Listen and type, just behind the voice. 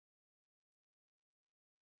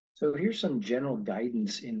So here's some general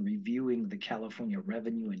guidance in reviewing the California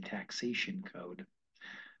Revenue and Taxation Code.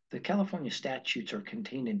 The California statutes are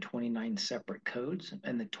contained in 29 separate codes,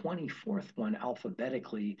 and the 24th one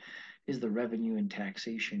alphabetically is the Revenue and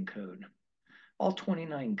Taxation Code. All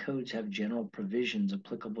 29 codes have general provisions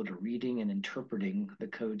applicable to reading and interpreting the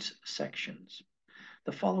code's sections.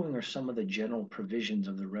 The following are some of the general provisions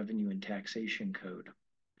of the Revenue and Taxation Code.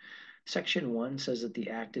 Section 1 says that the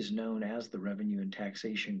Act is known as the Revenue and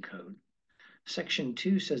Taxation Code. Section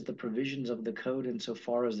 2 says the provisions of the code,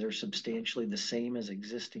 insofar as they're substantially the same as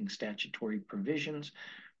existing statutory provisions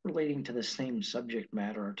relating to the same subject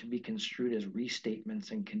matter, are to be construed as restatements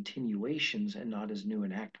and continuations and not as new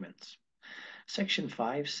enactments. Section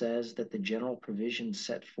 5 says that the general provisions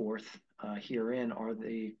set forth herein are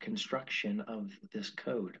the construction of this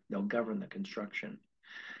code. They'll govern the construction.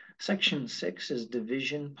 Section 6 is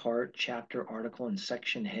division, part, chapter, article, and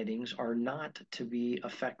section headings are not to be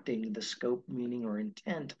affecting the scope, meaning, or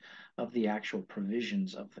intent of the actual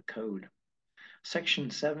provisions of the code.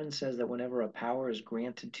 Section 7 says that whenever a power is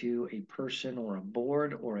granted to a person or a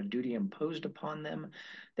board or a duty imposed upon them,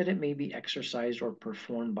 that it may be exercised or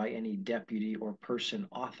performed by any deputy or person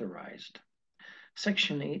authorized.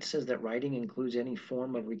 Section 8 says that writing includes any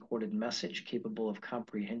form of recorded message capable of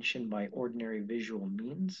comprehension by ordinary visual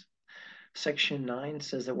means. Section 9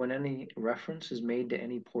 says that when any reference is made to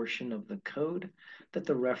any portion of the code, that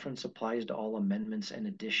the reference applies to all amendments and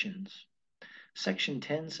additions. Section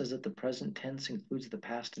 10 says that the present tense includes the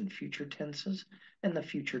past and future tenses, and the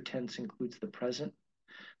future tense includes the present.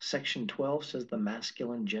 Section 12 says the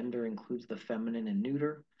masculine gender includes the feminine and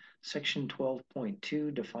neuter. Section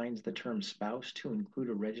 12.2 defines the term spouse to include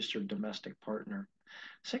a registered domestic partner.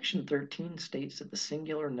 Section 13 states that the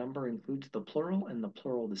singular number includes the plural and the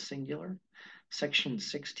plural the singular. Section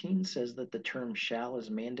 16 says that the term shall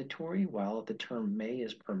is mandatory while the term may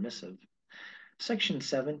is permissive. Section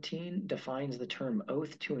 17 defines the term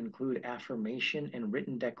oath to include affirmation and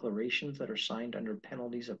written declarations that are signed under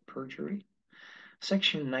penalties of perjury.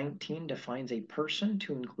 Section 19 defines a person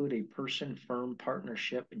to include a person, firm,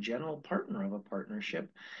 partnership, general partner of a partnership,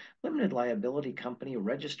 limited liability company,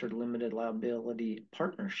 registered limited liability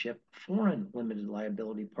partnership, foreign limited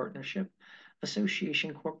liability partnership,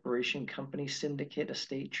 association, corporation, company, syndicate,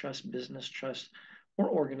 estate trust, business trust, or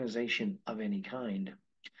organization of any kind.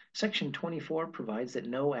 Section 24 provides that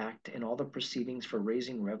no act in all the proceedings for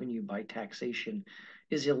raising revenue by taxation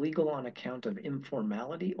is illegal on account of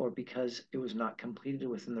informality or because it was not completed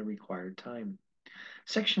within the required time.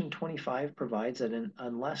 Section 25 provides that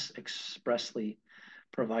unless expressly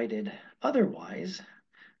provided otherwise,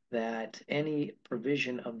 that any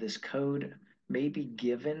provision of this code may be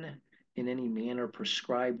given in any manner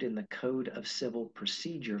prescribed in the Code of Civil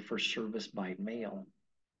Procedure for service by mail.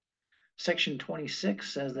 Section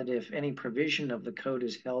 26 says that if any provision of the code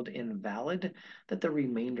is held invalid, that the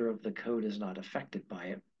remainder of the code is not affected by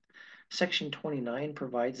it. Section 29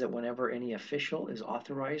 provides that whenever any official is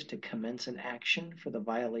authorized to commence an action for the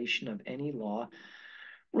violation of any law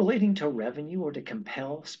relating to revenue or to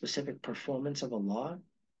compel specific performance of a law,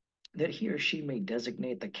 that he or she may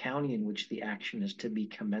designate the county in which the action is to be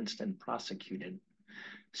commenced and prosecuted.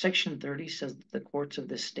 Section 30 says that the courts of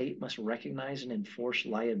this state must recognize and enforce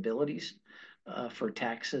liabilities for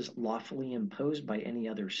taxes lawfully imposed by any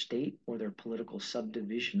other state or their political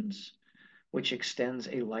subdivisions, which extends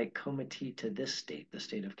a like comity to this state, the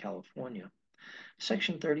state of California.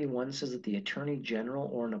 Section 31 says that the Attorney General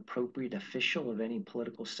or an appropriate official of any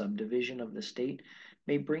political subdivision of the state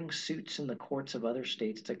may bring suits in the courts of other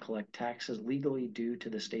states to collect taxes legally due to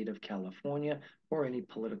the state of California or any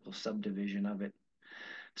political subdivision of it.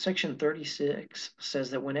 Section 36 says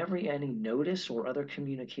that whenever any notice or other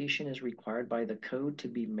communication is required by the code to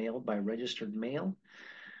be mailed by registered mail,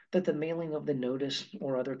 that the mailing of the notice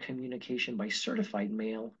or other communication by certified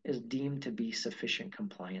mail is deemed to be sufficient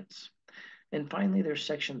compliance. And finally, there's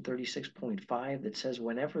section 36.5 that says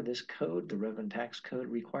whenever this code, the Revenue Tax Code,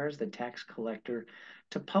 requires the tax collector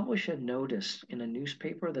to publish a notice in a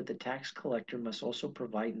newspaper, that the tax collector must also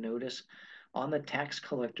provide notice on the tax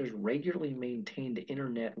collector's regularly maintained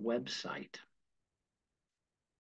internet website.